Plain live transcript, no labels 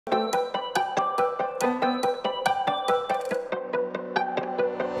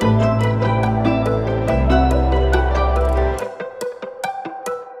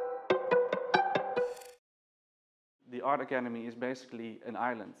Art Academy is basically an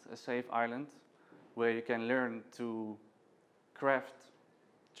island, a safe island, where you can learn to craft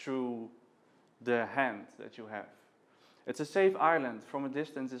through the hand that you have. It's a safe island. From a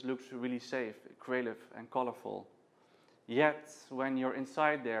distance, it looks really safe, creative, and colorful. Yet, when you're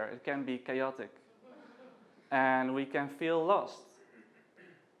inside there, it can be chaotic, and we can feel lost.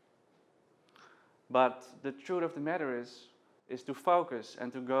 But the truth of the matter is to focus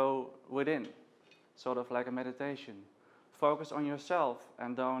and to go within, sort of like a meditation. Focus on yourself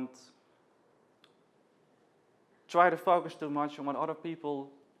and don't try to focus too much on what other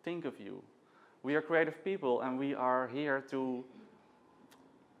people think of you. We are creative people, and we are here to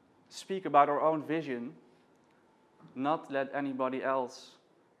speak about our own vision, not let anybody else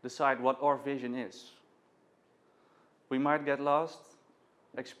decide what our vision is. We might get lost,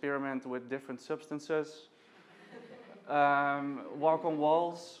 experiment with different substances, walk on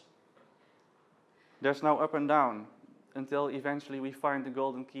walls. There's no up and down until eventually we find the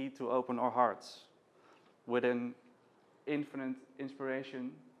golden key to open our hearts. Within infinite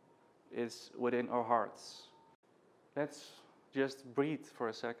inspiration is within our hearts. Let's just breathe for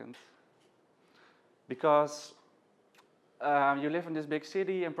a second. Because you live in this big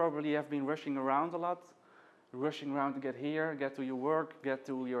city and probably have been rushing around a lot. Rushing around to get here, get to your work, get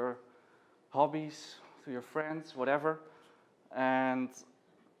to your hobbies, to your friends, whatever. And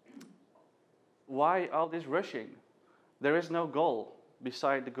why all this rushing? There is no goal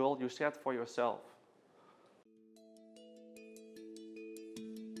beside the goal you set for yourself.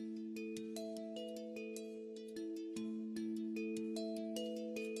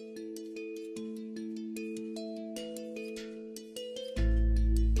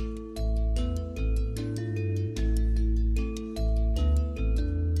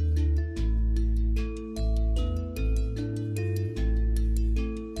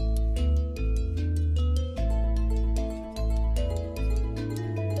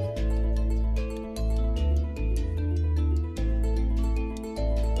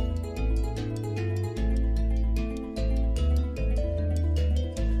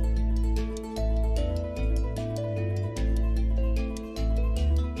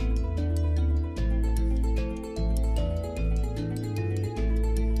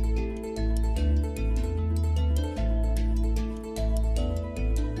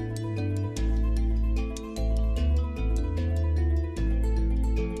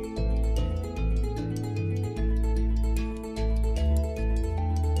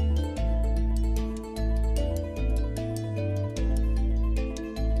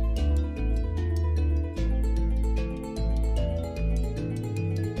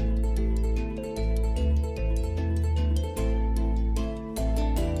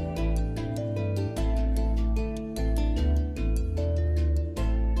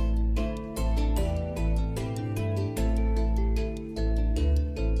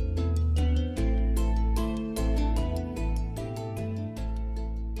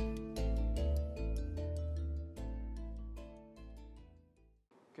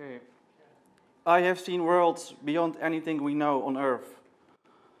 I have seen worlds beyond anything we know on Earth.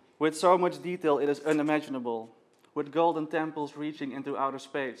 With so much detail, it is unimaginable. With golden temples reaching into outer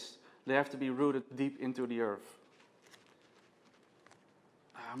space, they have to be rooted deep into the Earth.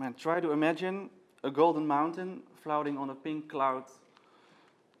 Oh man, try to imagine a golden mountain floating on a pink cloud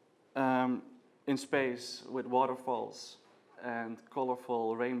in space with waterfalls and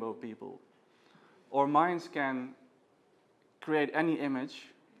colorful rainbow people. Our minds can create any image.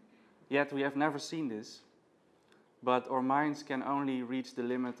 Yet we have never seen this, but our minds can only reach the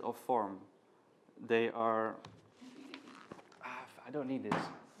limit of form. They are, I don't need this.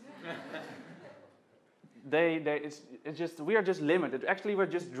 We are just limited. Actually, we're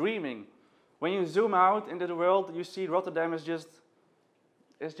just dreaming. When you zoom out into the world, you see Rotterdam is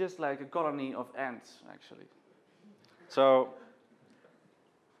just like a colony of ants, actually. So,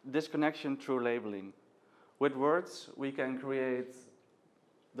 disconnection through labeling. With words, we can create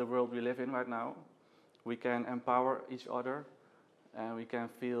the world we live in right now. We can empower each other, and we can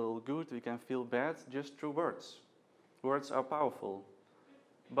feel good, we can feel bad, just through words. Words are powerful.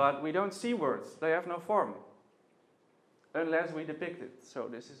 But we don't see words, they have no form, unless we depict it. So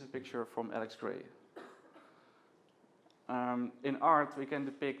this is a picture from Alex Gray. In art, we can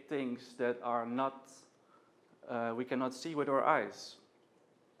depict things that are not, we cannot see with our eyes.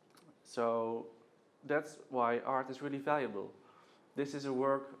 So that's why art is really valuable. This is a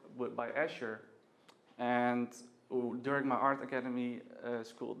work by Escher, and during my art academy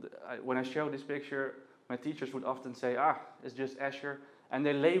school, when I show this picture, my teachers would often say, it's just Escher, and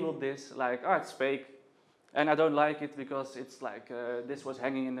they labeled this like, it's fake, and I don't like it because it's like, this was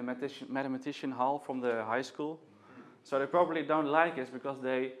hanging in the mathematician hall from the high school, So they probably don't like us because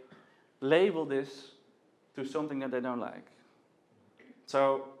they label this to something that they don't like.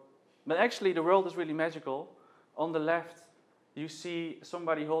 So, but actually the world is really magical. On the left, you see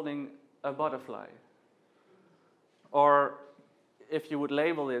somebody holding a butterfly. Or if you would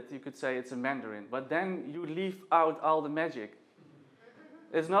label it, you could say it's a mandarin. But then you leave out all the magic.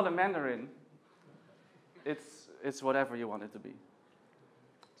 It's not a mandarin. It's whatever you want it to be.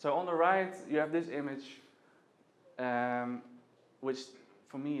 So on the right, you have this image, which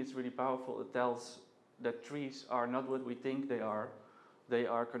for me is really powerful. It tells that trees are not what we think they are. They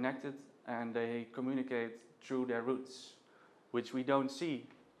are connected and they communicate through their roots, which we don't see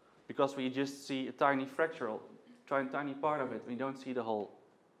because we just see a tiny tiny part of it. We don't see the whole.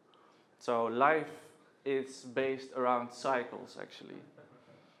 So life is based around cycles, actually.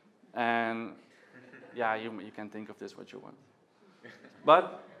 And yeah, you can think of this what you want.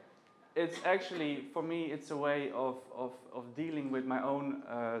 But it's actually, for me, it's a way of dealing with my own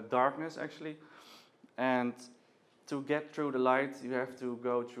darkness, actually. And to get through the light, you have to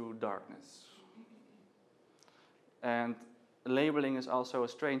go through darkness. And labeling is also a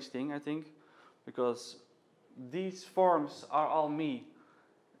strange thing, I think, because these forms are all me,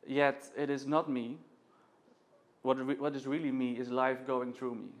 yet it is not me. What is really me is life going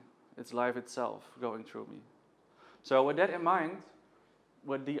through me. It's life itself going through me. So with that in mind,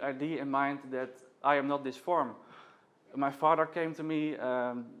 with the idea in mind that I am not this form, my father came to me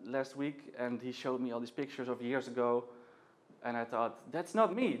last week and he showed me all these pictures of years ago, and I thought, that's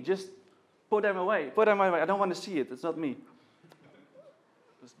not me, just put them away, I don't want to see it, it's not me.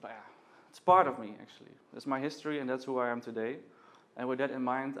 It's part of me, actually. That's my history and that's who I am today. And with that in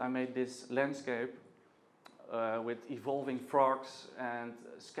mind, I made this landscape with evolving frogs and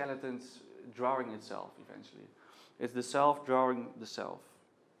skeletons drawing itself eventually. It's the self drawing the self.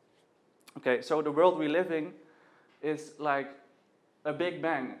 Okay, so the world we live in is like a big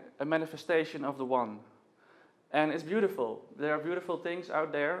bang, a manifestation of the one. And it's beautiful. There are beautiful things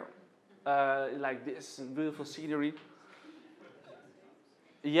out there, like this beautiful scenery.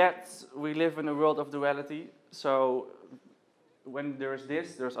 Yet we live in a world of duality, so when there's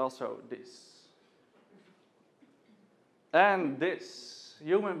this, there's also this. And this.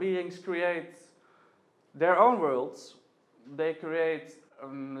 Human beings create their own worlds. They create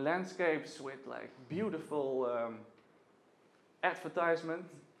landscapes with like beautiful advertisement,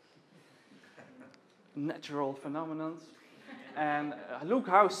 natural phenomena. And look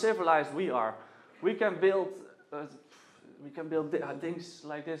how civilized we are. We can build things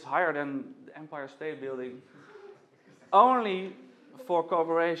like this higher than the Empire State Building, only for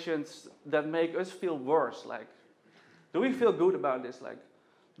corporations that make us feel worse. Like, do we feel good about this? Like,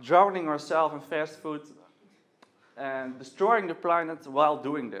 drowning ourselves in fast food and destroying the planet while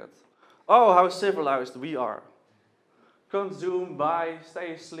doing that. Oh, how civilized we are. Consume, buy,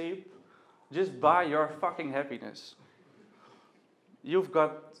 stay asleep. Just buy your fucking happiness. You've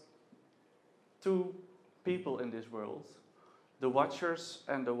got two people in this world, the watchers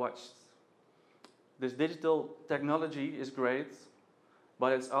and the watched. This digital technology is great,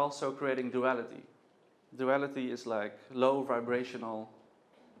 but it's also creating duality. Duality is like low vibrational,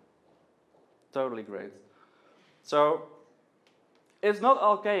 totally great. So, it's not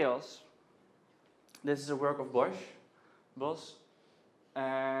all chaos. This is a work of Bos,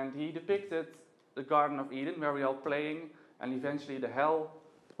 and he depicted the Garden of Eden, where we are playing, and eventually the hell,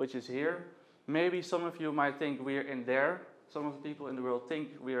 which is here. Maybe some of you might think we're in there. Some of the people in the world think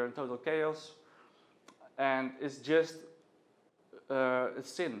we are in total chaos. And it's just a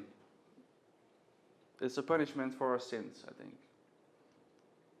sin. It's a punishment for our sins, I think.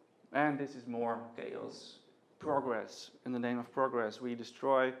 And this is more chaos. Progress. In the name of progress, we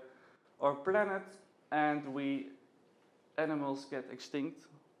destroy our planet and animals get extinct.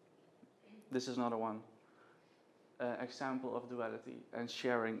 This is another one. Example of duality and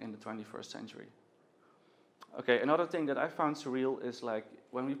sharing in the 21st century. Okay, another thing that I found surreal is like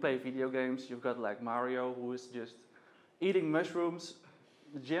when we play video games, you've got like Mario who is just eating mushrooms,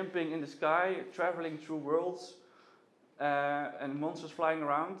 jumping in the sky, traveling through worlds, and monsters flying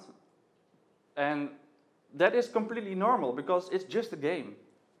around. And that is completely normal because it's just a game.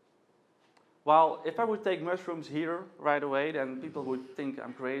 While if I would take mushrooms here right away, then people would think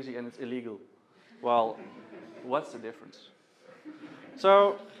I'm crazy and it's illegal. Well, what's the difference?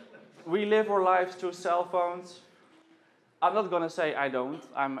 So, we live our lives through cell phones. I'm not going to say I don't.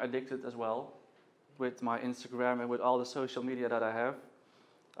 I'm addicted as well with my Instagram and with all the social media that I have.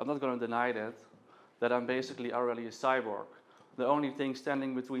 I'm not going to deny that I'm basically already a cyborg. The only thing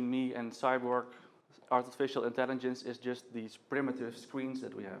standing between me and cyborg artificial intelligence is just these primitive screens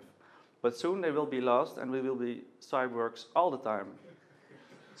that we have. But soon they will be lost and we will be cyborgs all the time.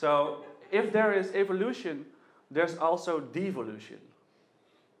 So if there is evolution, there's also devolution.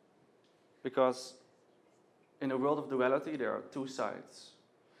 Because in a world of duality, there are two sides.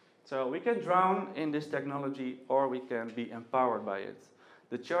 So we can drown in this technology or we can be empowered by it.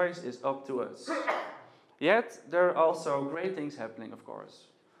 The choice is up to us. Yet, there are also great things happening, of course.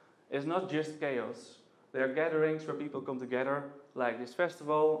 It's not just chaos. There are gatherings where people come together, like this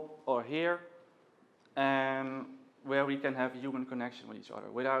festival or here, and where we can have human connection with each other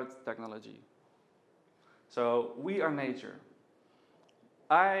without technology. So we are nature.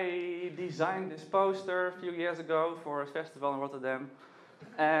 I designed this poster a few years ago for a festival in Rotterdam,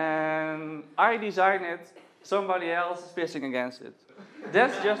 and I designed it, somebody else is fishing against it.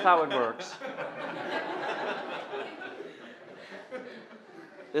 That's just how it works.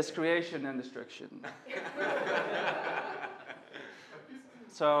 There's creation and destruction.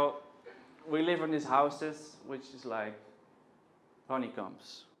 So we live in these houses, which is like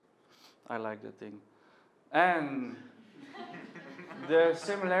honeycombs. I like that thing. And the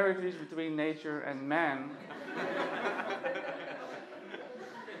similarities between nature and man,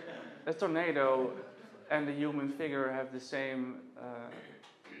 a tornado and the human figure have the same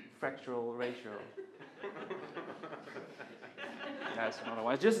fractal ratio. That's another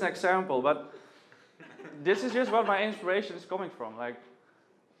one. It's just an example, but this is just what my inspiration is coming from. Like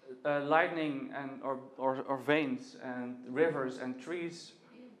lightning and or veins and rivers and trees.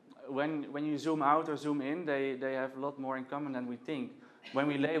 When you zoom out or zoom in, they have a lot more in common than we think. When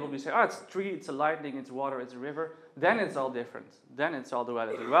we label, we say, oh, it's a tree, it's a lightning, it's water, it's a river. Then it's all different. Then it's all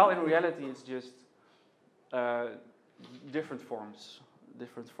duality. Well, in reality, it's just different forms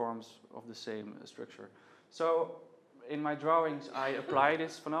of the same structure. So in my drawings, I apply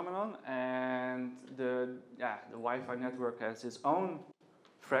this phenomenon, and the Wi-Fi network has its own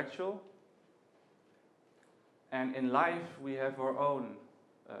fractal. And in life, we have our own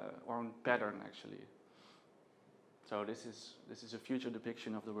pattern, actually. So this is a future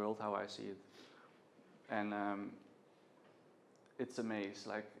depiction of the world, how I see it. And it's a maze.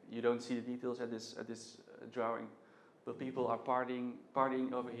 Like, you don't see the details at this drawing, but people are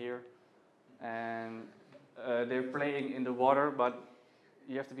partying over here, and they're playing in the water, but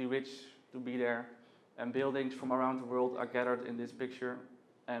you have to be rich to be there. And buildings from around the world are gathered in this picture,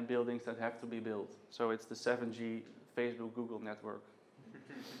 and buildings that have to be built. So it's the 7G Facebook Google network.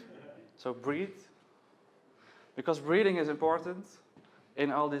 So breathe, because breathing is important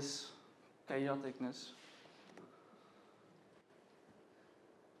in all this chaoticness.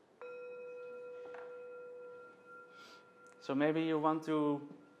 So maybe you want to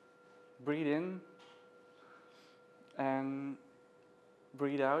breathe in and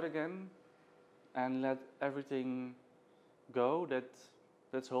breathe out again, and let everything go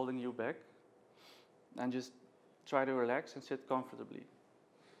that's holding you back, and just try to relax and sit comfortably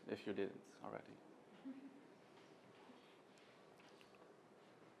if you didn't already.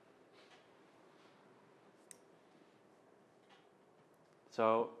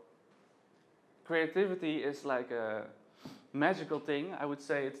 So creativity is like a magical thing. I would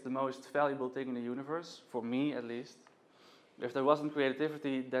say it's the most valuable thing in the universe, for me at least. If there wasn't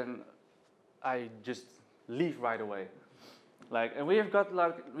creativity, then I just leave right away. And we have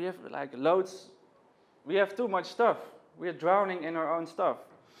loads. We have too much stuff. We are drowning in our own stuff,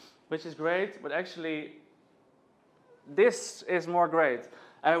 which is great, but actually this is more great.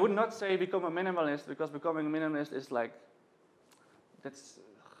 I would not say become a minimalist, because becoming a minimalist is like,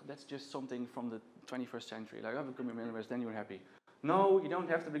 that's just something from the 21st century. Like, oh, become a minimalist, then you're happy. No, you don't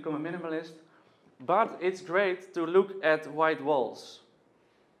have to become a minimalist, but it's great to look at white walls.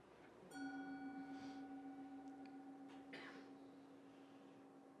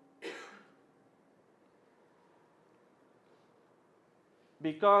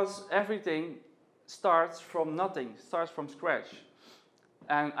 Because everything starts from nothing, starts from scratch.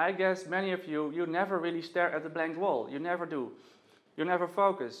 And I guess many of you never really stare at the blank wall. You never do. You never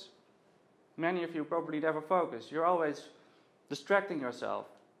focus. Many of you probably never focus. You're always distracting yourself.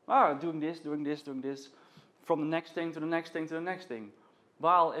 Doing this, from the next thing to the next thing to the next thing.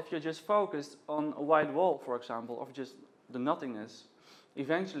 While if you're just focused on a white wall, for example, or just the nothingness,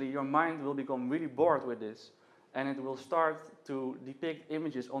 eventually your mind will become really bored with this, and it will start to depict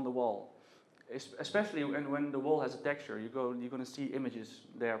images on the wall. Especially when the wall has a texture, you're going to see images,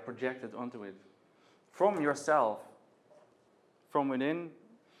 they are projected onto it. From yourself, from within.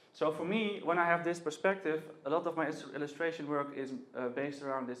 So for me, when I have this perspective, a lot of my illustration work is based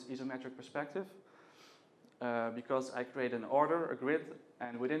around this isometric perspective, because I create an order, a grid,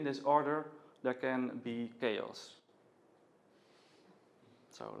 and within this order there can be chaos.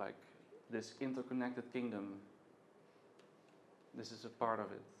 So like this interconnected kingdom. This is a part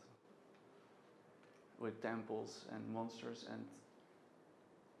of it, with temples and monsters and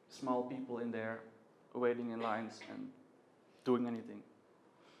small people in there waiting in lines and doing anything.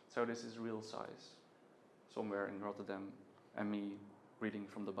 So this is real size, somewhere in Rotterdam, and me reading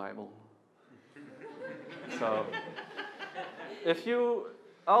from the Bible. So, if you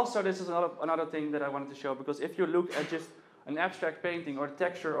also, this is another thing that I wanted to show, because if you look at just an abstract painting or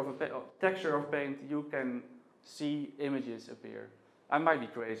texture of paint, you can see images appear. I might be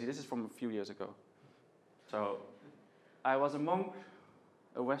crazy. This is from a few years ago. So, I was a monk,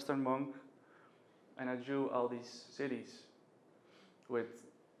 a Western monk, and I drew all these cities with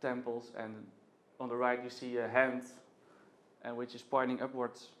temples, and on the right you see a hand, and which is pointing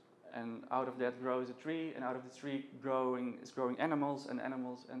upwards, and out of that grows a tree, and out of the tree is growing animals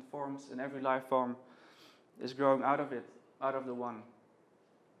and forms, and every life form is growing out of it, out of the one.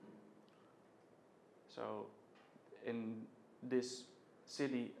 So in this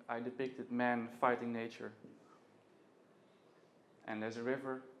city I depicted man fighting nature, and there's a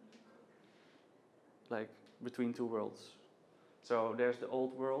river like between two worlds. So there's the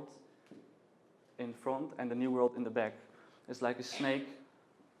old world in front and the new world in the back. It's like a snake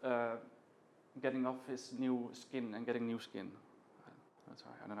getting off his new skin and getting new skin.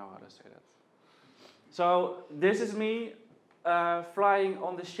 Sorry, I don't know how to say that. So this is me flying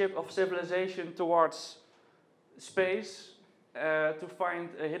on the ship of civilization towards space to find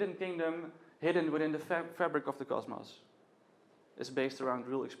a hidden kingdom hidden within the fabric of the cosmos. It's based around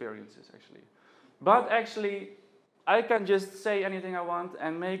real experiences, actually. But actually, I can just say anything I want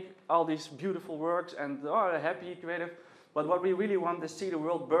and make all these beautiful works and happy, creative. But what we really want is see the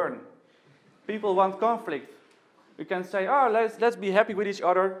world burn. People want conflict. We can say, let's be happy with each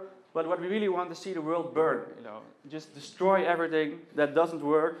other. But what we really want is see the world burn. Just destroy everything that doesn't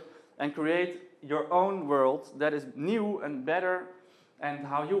work and create your own world that is new and better, and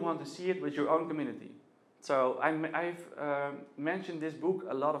how you want to see it with your own community. So I've mentioned this book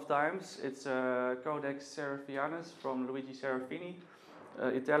a lot of times. It's Codex Serafianus from Luigi Serafini,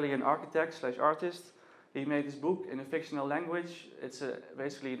 Italian architect / artist. He made this book in a fictional language. It's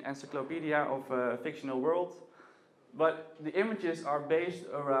basically an encyclopedia of a fictional world. But the images are based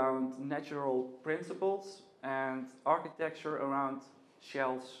around natural principles and architecture around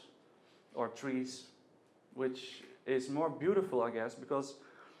shells or trees, which is more beautiful, I guess, because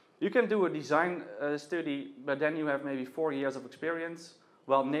you can do a design study, but then you have maybe 4 years of experience,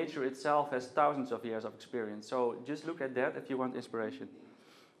 while nature itself has thousands of years of experience. So just look at that if you want inspiration.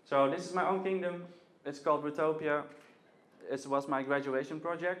 So this is my own kingdom. It's called Ruben Topia. It was my graduation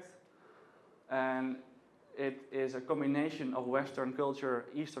project, and it is a combination of Western culture,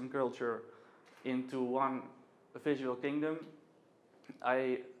 Eastern culture, into one visual kingdom.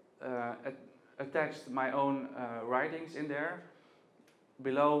 I attached my own writings in there.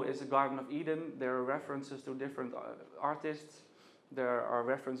 Below is the Garden of Eden. There are references to different artists. There are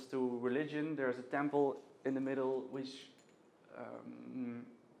references to religion. There's a temple in the middle which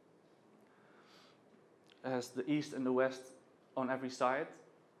has the east and the west on every side.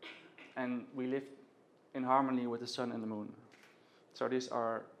 And we live in harmony with the sun and the moon. So these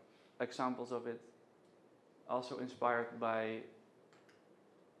are examples of it. Also inspired by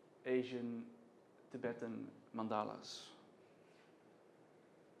Asian, Tibetan mandalas.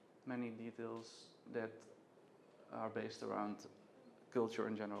 Many details that are based around culture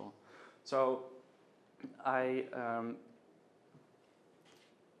in general. So I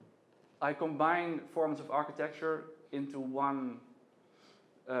combine forms of architecture into one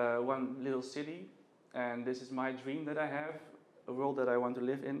little city, and this is my dream that I have, a world that I want to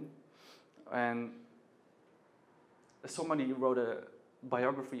live in. And somebody wrote a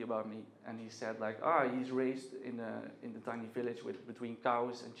biography about me, and he said he's raised in the tiny village between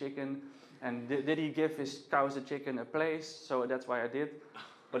cows and chicken, and did he give his cows and chicken a place? So that's why I did,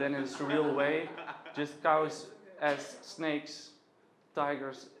 but then in a surreal way, just cows as snakes,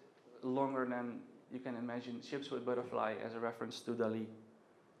 tigers longer than you can imagine, ships with butterfly as a reference to Dali,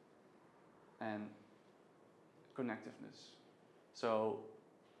 and connectiveness. So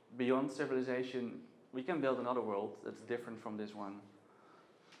beyond civilization, we can build another world that's different from this one.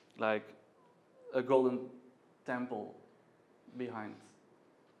 Like a golden temple behind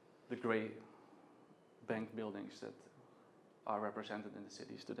the grey bank buildings that are represented in the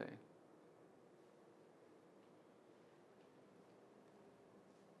cities today.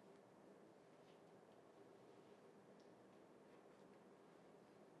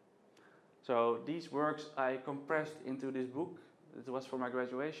 So these works I compressed into this book. It was for my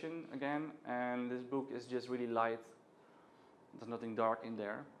graduation again, and this book is just really light. There's nothing dark in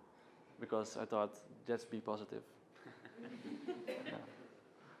there. because I thought, let's be positive. Yeah.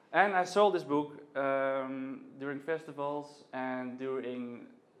 And I sold this book during festivals and during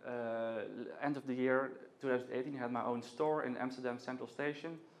end of the year 2018. I had my own store in Amsterdam Central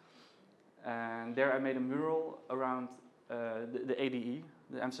Station, and there I made a mural around the ADE,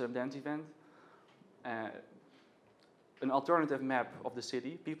 the Amsterdam Dance Event, an alternative map of the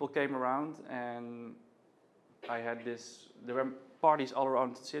city. People came around, and I had this. There were parties all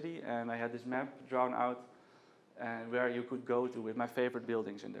around the city, and I had this map drawn out, and where you could go to with my favorite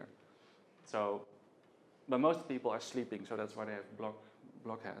buildings in there. So, but most people are sleeping, so that's why they have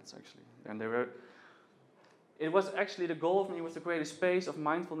blockheads actually. And they were. It was actually the goal for me was to create a space of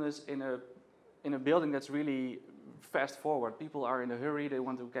mindfulness in a building that's really fast forward. People are in a hurry. They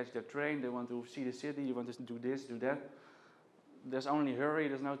want to catch their train. They want to see the city. You want to do this, do that. There's only hurry.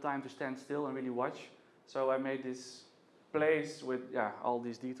 There's no time to stand still and really watch. So I made this place with all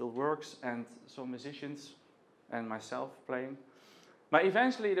these detailed works and some musicians and myself playing. But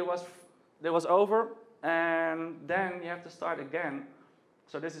eventually there was over, and then you have to start again.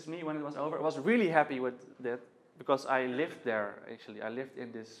 So this is me when it was over. I was really happy with that because I lived there actually. I lived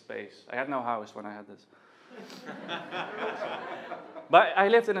in this space. I had no house when I had this. But I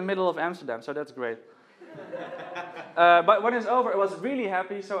lived in the middle of Amsterdam, so that's great. But when it's over, I was really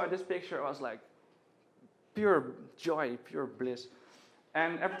happy. So this picture was like pure joy, pure bliss.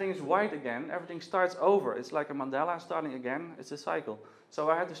 And everything is white again. Everything starts over. It's like a mandala starting again. It's a cycle. So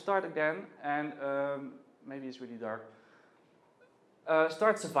I had to start again, and maybe it's really dark.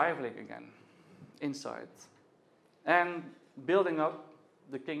 Start surviving again, inside. And building up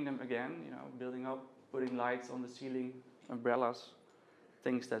the kingdom again, building up, putting lights on the ceiling, umbrellas,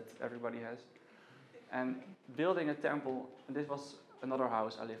 things that everybody has. And building a temple, and this was another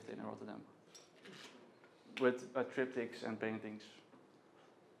house I lived in Rotterdam, with triptychs and paintings.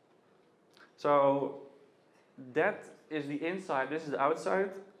 So that is the inside, this is the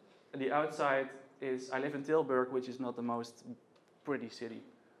outside. And the outside is, I live in Tilburg, which is not the most pretty city.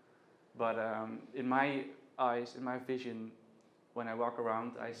 But in my eyes, in my vision, when I walk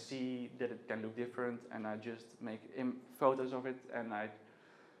around, I see that it can look different, and I just make photos of it, and I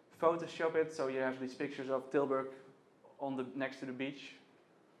Photoshop it, so you have these pictures of Tilburg next to the beach.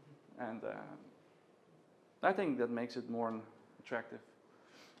 And I think that makes it more attractive.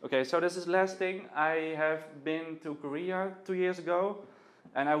 Okay, so this is the last thing. I have been to Korea 2 years ago,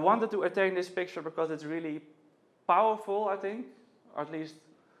 and I wanted to attain this picture because it's really powerful, I think. Or at least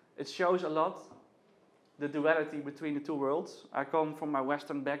it shows a lot the duality between the two worlds. I come from my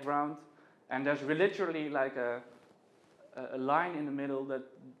Western background, and there's literally like a line in the middle that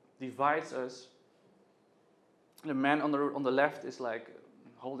divides us. The man on the left is like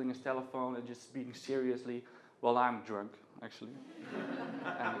holding his telephone and just speaking seriously, while I'm drunk, actually,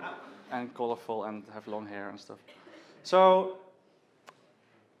 and colorful and have long hair and stuff. So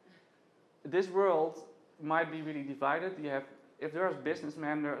this world might be really divided. If there are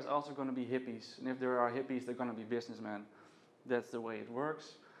businessmen, there is also going to be hippies. And if there are hippies, there are going to be businessmen. That's the way it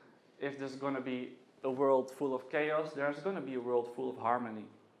works. If there's going to be a world full of chaos, there's going to be a world full of harmony.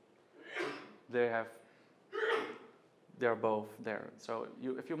 They're both there. So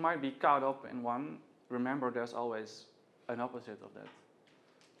if you might be caught up in one, remember there's always an opposite of that.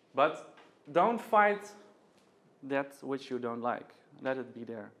 But don't fight that which you don't like. Let it be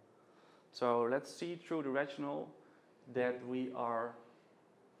there. So let's see through the rational that we are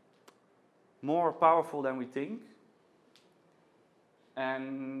more powerful than we think,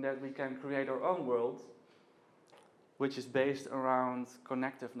 and that we can create our own world, which is based around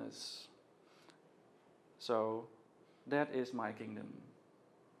connectiveness. So that is my kingdom.